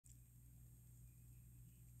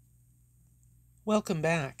Welcome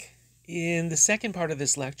back. In the second part of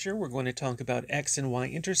this lecture, we're going to talk about x and y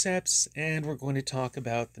intercepts, and we're going to talk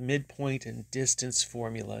about the midpoint and distance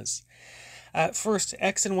formulas. First,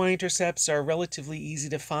 x and y intercepts are relatively easy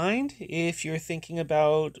to find. If you're thinking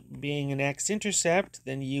about being an x-intercept,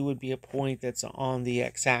 then you would be a point that's on the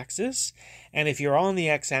x-axis, and if you're on the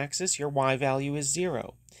x-axis, your y value is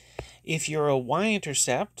 0. If you're a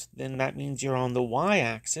y-intercept, then that means you're on the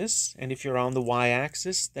y-axis, and if you're on the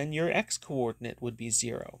y-axis, then your x-coordinate would be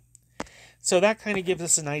 0. So that kind of gives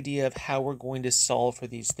us an idea of how we're going to solve for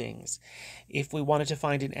these things. If we wanted to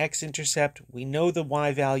find an x-intercept, we know the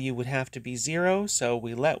y value would have to be 0, so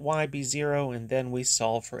we let y be 0, and then we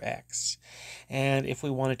solve for x. And if we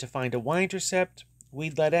wanted to find a y-intercept,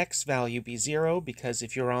 we'd let x value be 0, because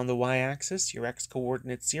if you're on the y-axis, your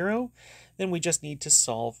x-coordinate's 0, then we just need to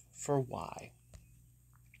solve for y.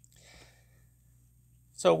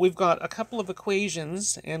 So we've got a couple of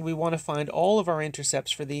equations, and we want to find all of our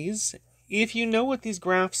intercepts for these. If you know what these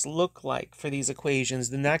graphs look like for these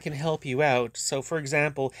equations, then that can help you out. So for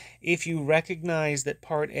example, if you recognize that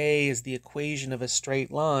part A is the equation of a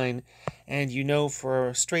straight line, and you know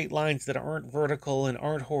for straight lines that aren't vertical and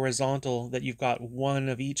aren't horizontal that you've got one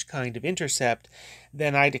of each kind of intercept,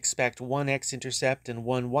 then I'd expect one x-intercept and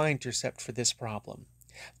one y-intercept for this problem.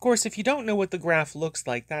 Of course, if you don't know what the graph looks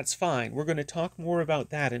like, that's fine. We're going to talk more about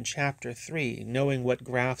that in Chapter 3, knowing what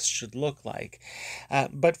graphs should look like.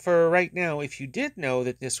 But for right now, if you did know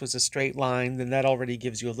that this was a straight line, then that already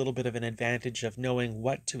gives you a little bit of an advantage of knowing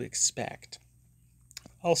what to expect.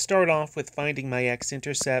 I'll start off with finding my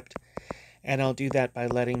x-intercept, and I'll do that by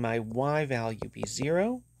letting my y value be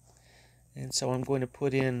 0. And so I'm going to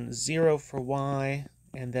put in 0 for y,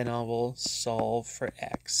 and then I will solve for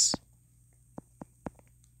x.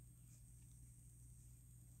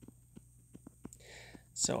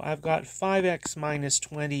 So I've got 5x minus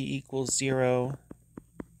 20 equals 0,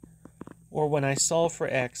 or when I solve for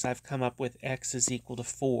x, I've come up with x is equal to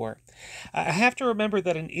 4. I have to remember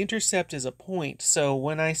that an intercept is a point, so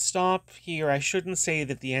when I stop here, I shouldn't say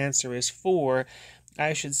that the answer is 4.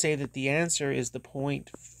 I should say that the answer is the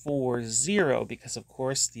point 4, 0, because of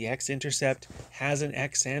course the x-intercept has an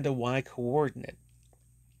x and a y coordinate.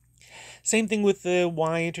 Same thing with the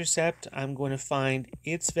y-intercept. I'm going to find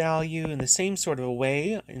its value in the same sort of a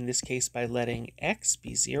way, in this case by letting x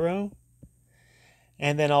be 0.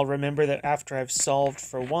 And then I'll remember that after I've solved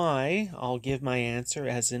for y, I'll give my answer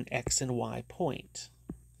as an x and y point.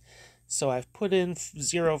 So I've put in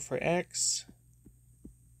 0 for x.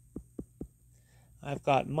 I've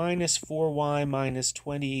got minus 4y minus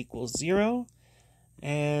 20 equals 0.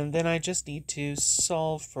 And then I just need to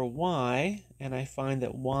solve for y, and I find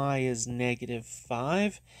that y is negative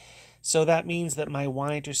 5. So that means that my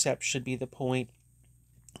y-intercept should be the point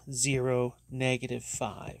 0, negative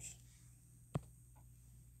 5.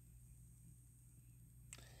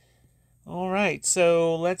 All right,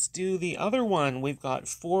 so let's do the other one. We've got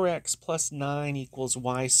 4x plus 9 equals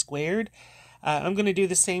y squared. I'm going to do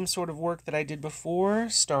the same sort of work that I did before,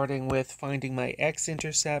 starting with finding my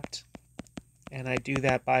x-intercept. And I do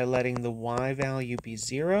that by letting the y value be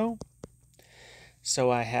 0. So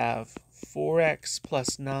I have 4x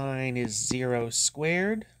plus 9 is 0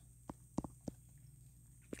 squared.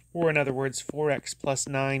 Or in other words, 4x plus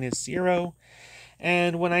 9 is 0.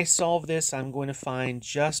 And when I solve this, I'm going to find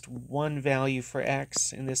just one value for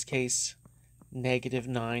x, in this case, negative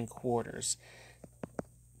 9/4.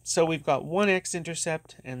 So we've got one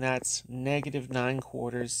x-intercept, and that's negative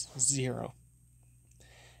 9/4, 0.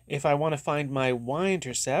 If I want to find my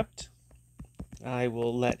y-intercept, I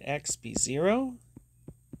will let x be 0.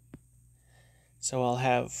 So I'll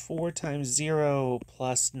have 4 times 0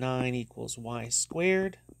 plus 9 equals y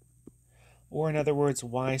squared. Or in other words,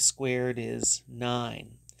 y squared is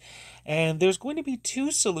 9. And there's going to be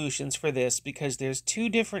two solutions for this because there's two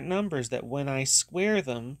different numbers that when I square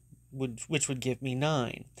them, which would give me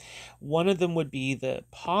 9. One of them would be the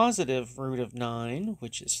positive root of 9,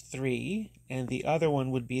 which is 3, and the other one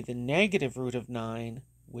would be the negative root of 9,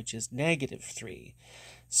 which is negative 3.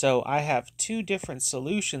 So I have two different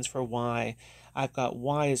solutions for y. I've got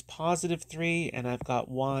y is positive 3, and I've got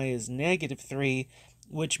y is negative 3,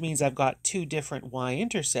 which means I've got two different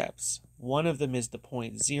y-intercepts. One of them is the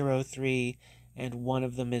point 0, 3, and one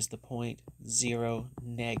of them is the point 0,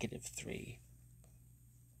 negative 3.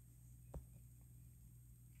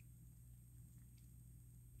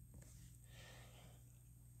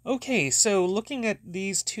 Okay, so looking at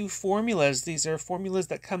these two formulas, these are formulas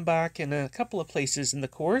that come back in a couple of places in the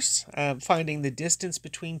course. Finding the distance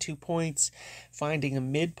between 2 points, finding a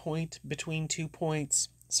midpoint between 2 points,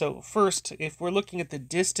 So first, if we're looking at the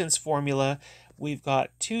distance formula, we've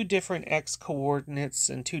got two different x coordinates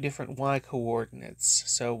and two different y coordinates.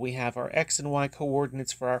 So we have our x and y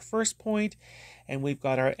coordinates for our first point, and we've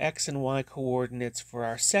got our x and y coordinates for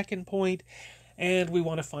our second point, and we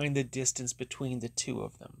want to find the distance between the two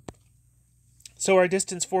of them. So our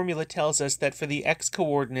distance formula tells us that for the x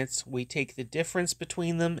coordinates, we take the difference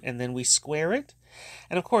between them and then we square it.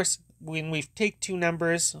 And of course, when we take two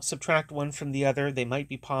numbers, subtract one from the other, they might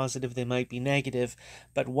be positive, they might be negative,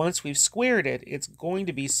 but once we've squared it, it's going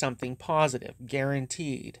to be something positive,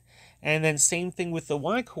 guaranteed. And then same thing with the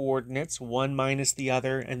y coordinates, one minus the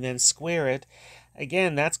other, and then square it.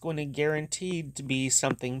 Again, that's going to guaranteed to be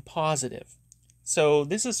something positive. So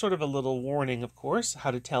this is sort of a little warning, of course, how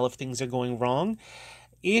to tell if things are going wrong.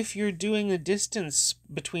 If you're doing a distance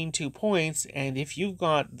between 2 points, and if you've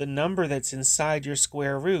got the number that's inside your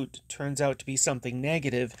square root turns out to be something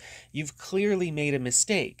negative, you've clearly made a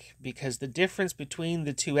mistake, because the difference between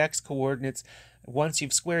the two x coordinates, once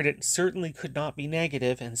you've squared it, certainly could not be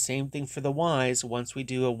negative, and same thing for the y's. Once we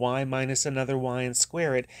do a y minus another y and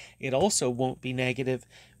square it, it also won't be negative,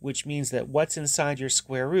 which means that what's inside your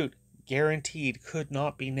square root guaranteed could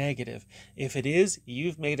not be negative. If it is,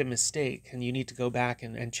 you've made a mistake and you need to go back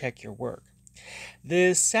and check your work.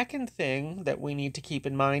 The second thing that we need to keep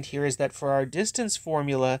in mind here is that for our distance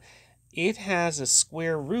formula, it has a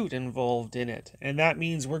square root involved in it, and that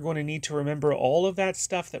means we're going to need to remember all of that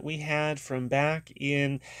stuff that we had from back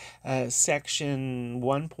in section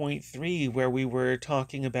 1.3, where we were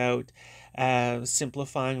talking about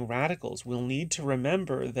simplifying radicals. We'll need to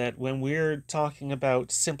remember that when we're talking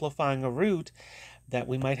about simplifying a root, that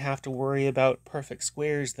we might have to worry about perfect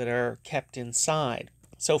squares that are kept inside.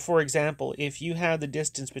 So for example, if you had the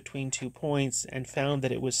distance between 2 points and found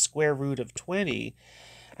that it was square root of 20,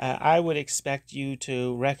 I would expect you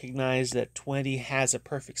to recognize that 20 has a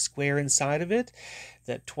perfect square inside of it,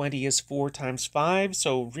 that 20 is 4 times 5,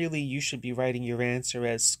 so really you should be writing your answer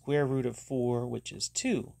as square root of 4, which is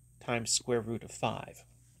 2 times square root of 5.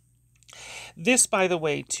 This, by the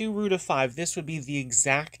way, 2 root of 5, this would be the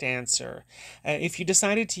exact answer. If you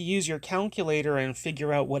decided to use your calculator and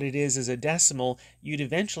figure out what it is as a decimal, you'd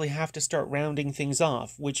eventually have to start rounding things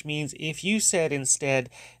off, which means if you said instead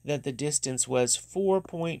that the distance was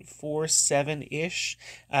 4.47-ish,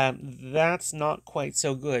 that's not quite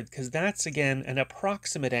so good, because that's, again, an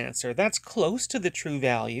approximate answer. That's close to the true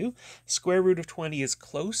value. Square root of 20 is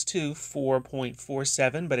close to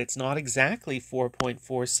 4.47, but it's not exactly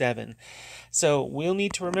 4.47. So we'll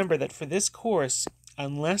need to remember that for this course,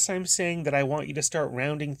 unless I'm saying that I want you to start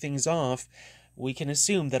rounding things off, we can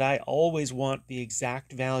assume that I always want the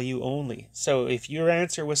exact value only. So if your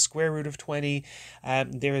answer was square root of 20,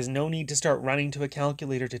 there is no need to start running to a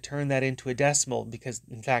calculator to turn that into a decimal, because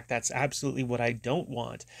in fact that's absolutely what I don't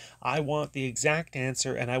want. I want the exact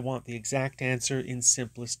answer, and I want the exact answer in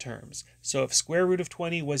simplest terms. So if square root of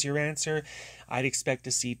 20 was your answer, I'd expect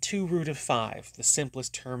to see 2 root of 5, the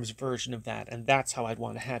simplest terms version of that, and that's how I'd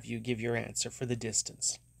want to have you give your answer for the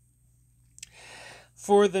distance.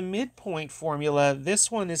 For the midpoint formula, this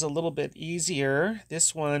one is a little bit easier.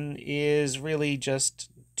 This one is really just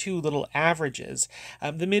two little averages.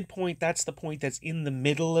 The midpoint, that's the point that's in the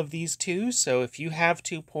middle of these two. So if you have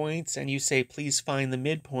 2 points and you say, please find the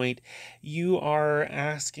midpoint, you are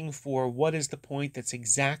asking for what is the point that's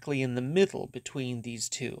exactly in the middle between these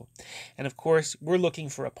two. And of course, we're looking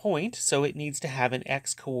for a point, so it needs to have an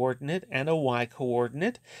x coordinate and a y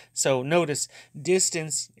coordinate. So notice,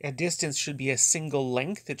 a distance should be a single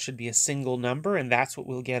length. It should be a single number, and that's what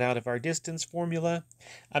we'll get out of our distance formula.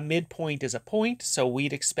 A midpoint is a point, so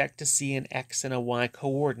we'd expect to see an x and a y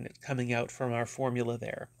coordinate coming out from our formula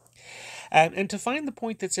there. And to find the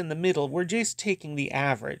point that's in the middle, we're just taking the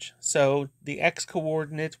average. So the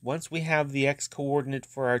x-coordinate, once we have the x-coordinate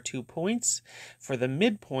for our 2 points, for the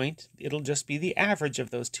midpoint, it'll just be the average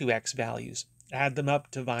of those two x values. Add them up,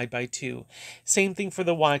 divide by 2. Same thing for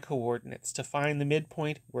the y-coordinates. To find the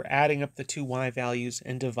midpoint, we're adding up the two y values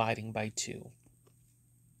and dividing by 2.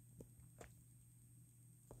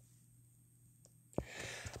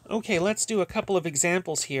 Okay, let's do a couple of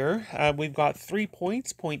examples here. We've got 3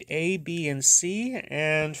 points, point A, B, and C,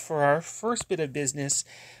 and for our first bit of business,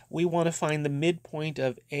 we want to find the midpoint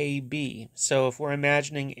of AB. So if we're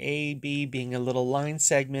imagining AB being a little line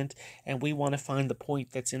segment, and we want to find the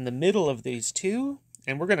point that's in the middle of these two,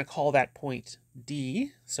 and we're going to call that point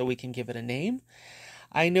D, so we can give it a name.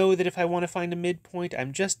 I know that if I want to find a midpoint,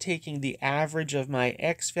 I'm just taking the average of my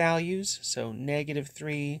x values, so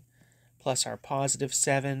 -3, plus our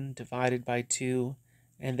 +7 divided by 2,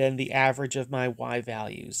 and then the average of my y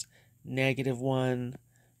values, -1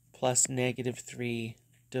 plus -3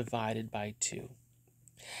 divided by 2.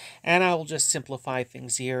 And I will just simplify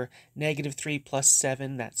things here. Negative 3 plus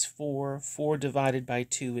 7, that's 4. 4 divided by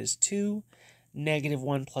 2 is 2. Negative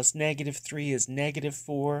 1 plus negative 3 is negative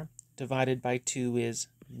 4. Divided by 2 is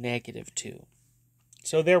negative 2.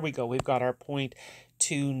 So there we go. We've got our point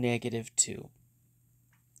 2, negative 2.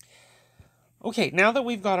 Okay, now that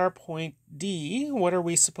we've got our point D, what are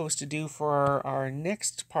we supposed to do for our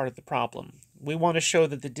next part of the problem? We want to show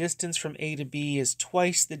that the distance from A to B is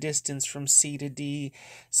twice the distance from C to D.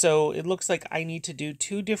 So it looks like I need to do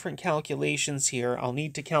two different calculations here. I'll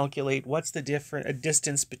need to calculate what's the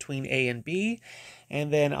distance between A and B,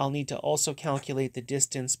 and then I'll need to also calculate the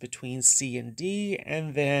distance between C and D,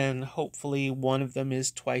 and then hopefully one of them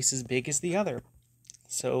is twice as big as the other.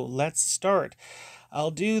 So let's start.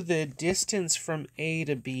 I'll do the distance from A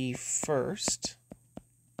to B first.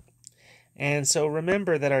 And so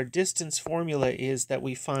remember that our distance formula is that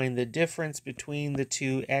we find the difference between the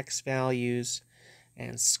two x values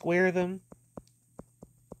and square them.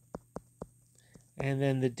 And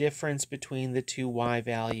then the difference between the two y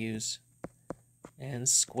values and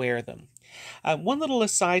square them. One little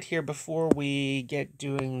aside here before we get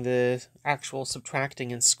doing the actual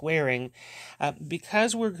subtracting and squaring.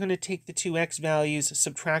 Because we're going to take the two x values,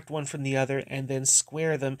 subtract one from the other, and then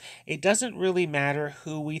square them, it doesn't really matter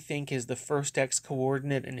who we think is the first x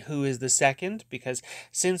coordinate and who is the second, because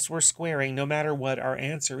since we're squaring, no matter what, our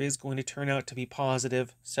answer is going to turn out to be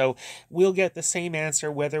positive. So we'll get the same answer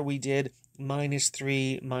whether we did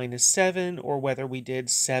 -3 minus 7 or whether we did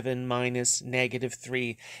 7 minus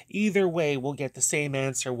 -3. Either way, we'll get the same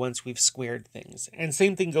answer once we've squared things. And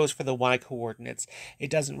same thing goes for the y coordinates. It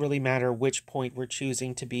doesn't really matter which point we're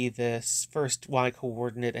choosing to be the first y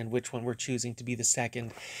coordinate and which one we're choosing to be the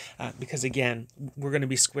second, because again, we're going to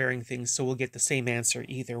be squaring things, so we'll get the same answer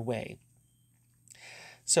either way.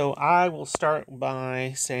 So I will start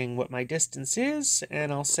by saying what my distance is,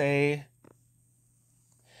 and I'll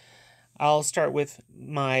start with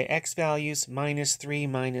my x values, -3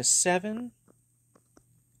 minus 7,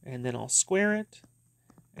 and then I'll square it,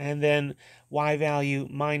 and then y value,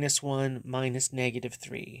 -1 minus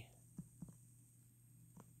 -3.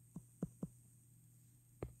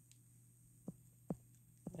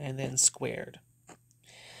 And then squared.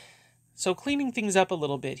 So cleaning things up a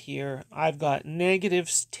little bit here, I've got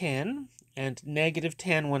 -10, and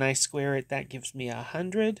 -10 when I square it, that gives me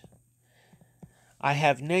 100. I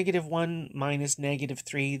have -1 minus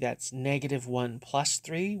 -3, that's -1 plus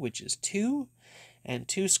 3, which is 2, and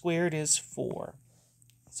 2 squared is 4.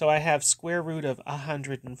 So I have square root of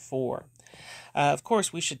 104. Of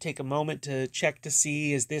course, we should take a moment to check to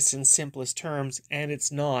see, is this in simplest terms? And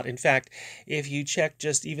it's not. In fact, if you check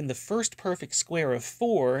just even the first perfect square of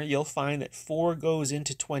 4, you'll find that 4 goes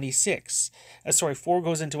into 26. 4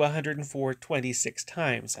 goes into 104 26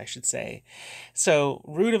 times, I should say. So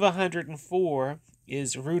root of 104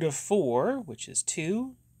 is root of 4, which is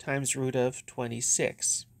 2, times root of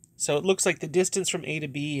 26. So it looks like the distance from A to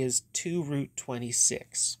B is 2 root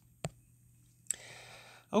 26.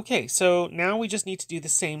 Okay, so now we just need to do the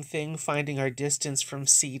same thing, finding our distance from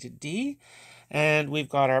C to D. And we've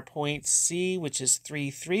got our point C, which is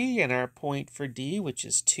 3, 3, and our point for D, which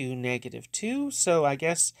is 2, -2. So I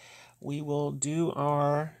guess we will do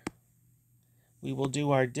our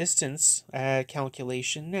distance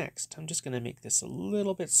calculation next. I'm just going to make this a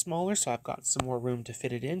little bit smaller so I've got some more room to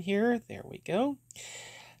fit it in here. There we go.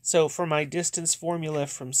 So for my distance formula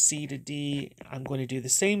from C to D, I'm going to do the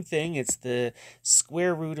same thing. It's the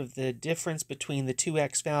square root of the difference between the two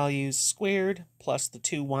x values squared plus the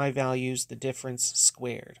two y values, the difference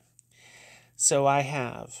squared. So I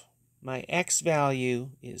have my x value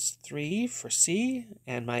is 3 for C,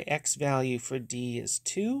 and my x value for D is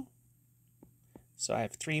 2. So I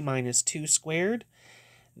have 3 minus 2 squared.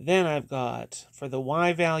 Then I've got, for the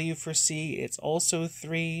y value for C, it's also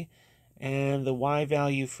 3. And the y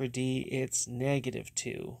value for D, it's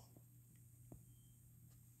 -2.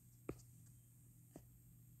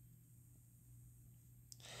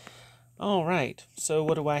 All right, so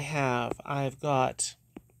what do I have? I've got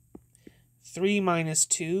 3 minus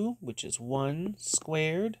 2, which is 1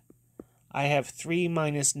 squared. I have 3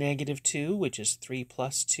 minus -2, which is 3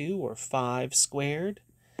 plus 2, or 5 squared.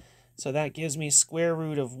 So that gives me square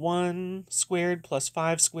root of 1 squared plus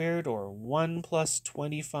 5 squared, or 1 plus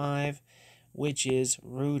 25, which is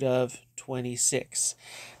root of 26.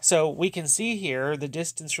 So we can see here the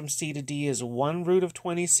distance from C to D is 1 root of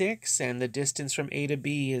 26, and the distance from A to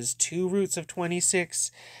B is 2 roots of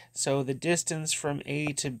 26. So the distance from A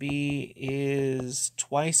to B is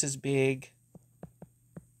twice as big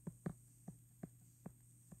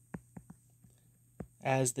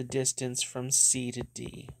as the distance from C to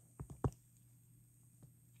D,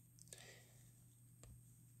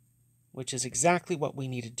 which is exactly what we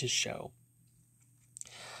needed to show.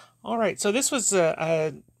 All right, so this was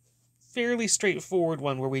a fairly straightforward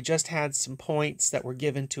one where we just had some points that were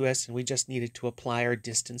given to us and we just needed to apply our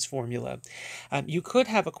distance formula. You could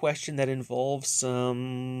have a question that involves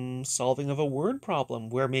some solving of a word problem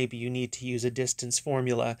where maybe you need to use a distance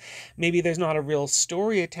formula. Maybe there's not a real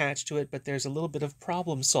story attached to it, but there's a little bit of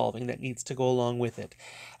problem solving that needs to go along with it.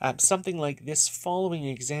 Something like this following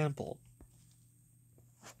example.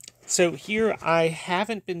 So here I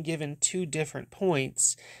haven't been given two different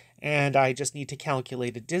points, and I just need to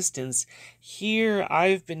calculate a distance. Here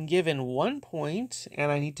I've been given 1 point,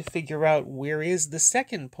 and I need to figure out where is the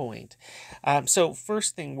second point. So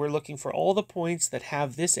first thing, we're looking for all the points that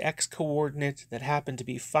have this x-coordinate that happen to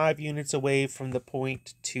be 5 units away from the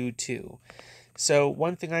point 2, 2. So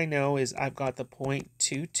one thing I know is I've got the point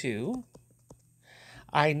 2, 2.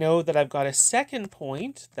 I know that I've got a second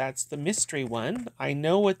point, that's the mystery one. I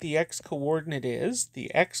know what the x-coordinate is.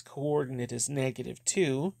 The x-coordinate is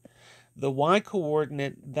 -2. The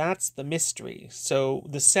y-coordinate, that's the mystery. So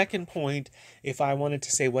the second point, if I wanted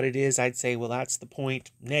to say what it is, I'd say, well, that's the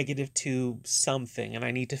point -2 something, and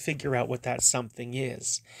I need to figure out what that something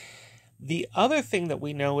is. The other thing that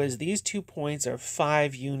we know is these 2 points are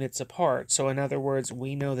 5 units apart. So in other words,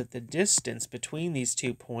 we know that the distance between these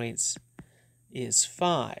 2 points is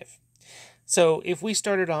 5. So if we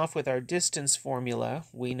started off with our distance formula,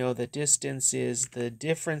 we know that distance is the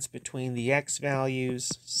difference between the x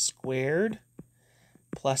values squared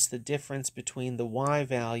plus the difference between the y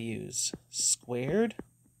values squared.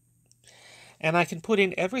 And I can put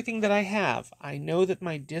in everything that I have. I know that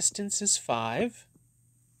my distance is 5.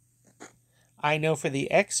 I know for the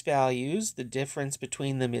x values, the difference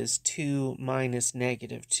between them is 2 minus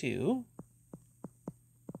 -2.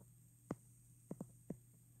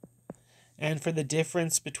 And for the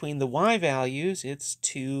difference between the y values, it's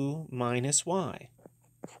 2 minus y.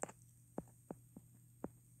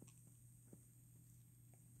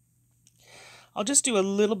 I'll just do a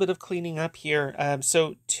little bit of cleaning up here.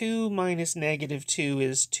 So 2 minus -2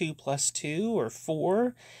 is 2 plus 2, or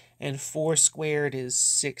 4, and 4 squared is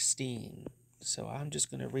 16. So I'm just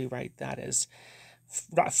going to rewrite that as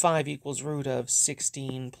 5 equals root of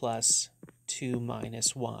 16 plus 2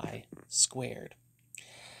 minus y squared.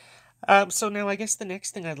 So now I guess the next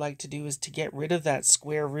thing I'd like to do is to get rid of that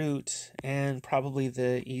square root, and probably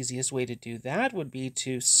the easiest way to do that would be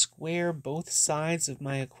to square both sides of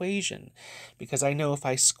my equation, because I know if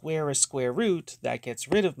I square a square root, that gets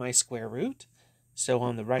rid of my square root. So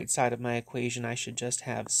on the right side of my equation, I should just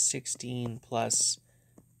have 16 plus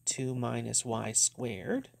 2 minus y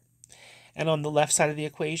squared. And on the left side of the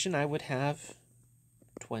equation, I would have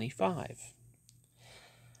 25.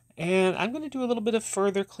 And I'm going to do a little bit of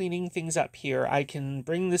further cleaning things up here. I can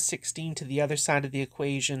bring the 16 to the other side of the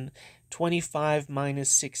equation. 25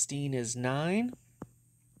 minus 16 is 9.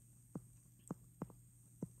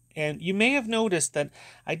 And you may have noticed that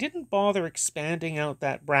I didn't bother expanding out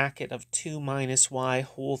that bracket of 2 minus y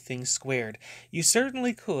whole thing squared. You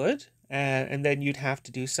certainly could, and then you'd have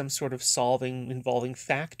to do some sort of solving involving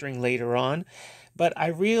factoring later on. But I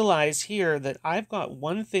realize here that I've got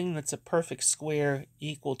one thing that's a perfect square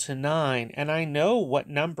equal to 9, and I know what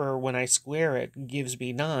number, when I square it, gives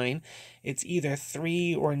me 9. It's either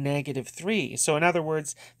 3 or -3. So in other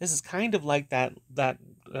words, this is kind of like that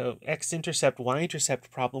x-intercept,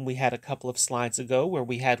 y-intercept problem we had a couple of slides ago, where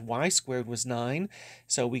we had y squared was 9,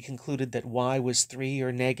 so we concluded that y was 3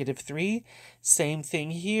 or -3. Same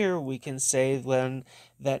thing here, we can say then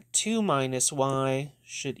that 2 minus y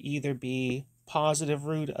should either be positive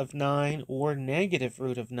root of 9 or negative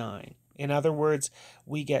root of 9. In other words,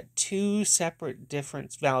 we get two separate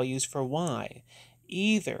different values for y.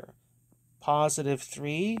 Either positive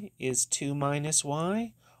 3 is 2 minus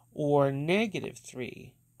y, or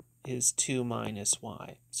 -3 is 2 minus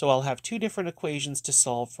y. So I'll have two different equations to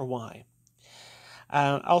solve for y.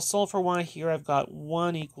 I'll solve for y here. I've got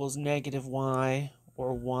 1 equals -y,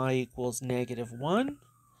 or y equals -1.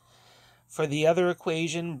 For the other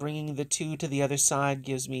equation, bringing the 2 to the other side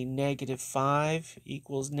gives me -5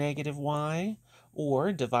 equals -y,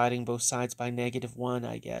 or dividing both sides by -1,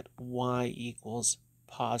 I get y equals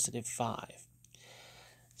 +5.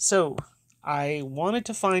 So I wanted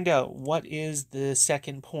to find out what is the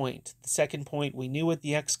second point. The second point, we knew what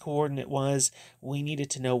the x-coordinate was. We needed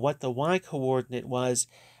to know what the y-coordinate was.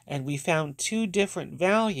 And we found two different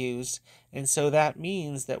values, and so that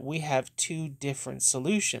means that we have two different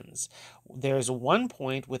solutions. There's one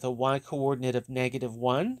point with a y-coordinate of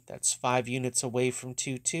 -1, that's 5 units away from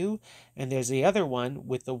 2, 2, and there's the other one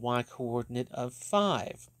with the y-coordinate of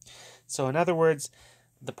 5. So in other words,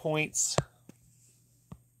 the points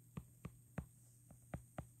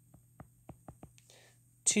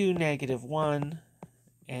 2, -1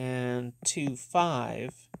 and 2,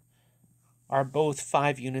 5 are both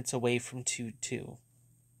 5 units away from 2, 2.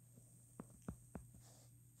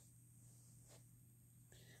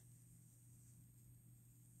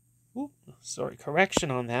 Ooh, sorry,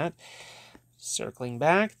 correction on that. Circling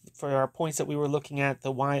back, for our points that we were looking at,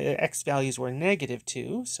 the x values were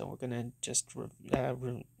 -2, so we're going to just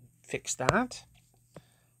fix that.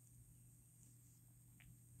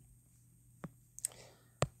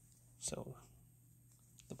 So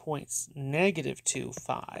the points -2,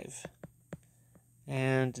 5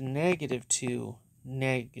 and -2,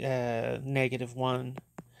 -1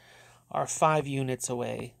 are 5 units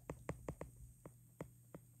away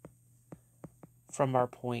from our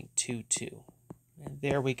point 2, 2. And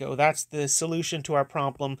there we go. That's the solution to our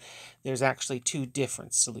problem. There's actually two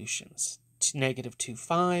different solutions, -2,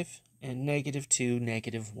 5 and -2,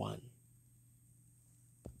 -1.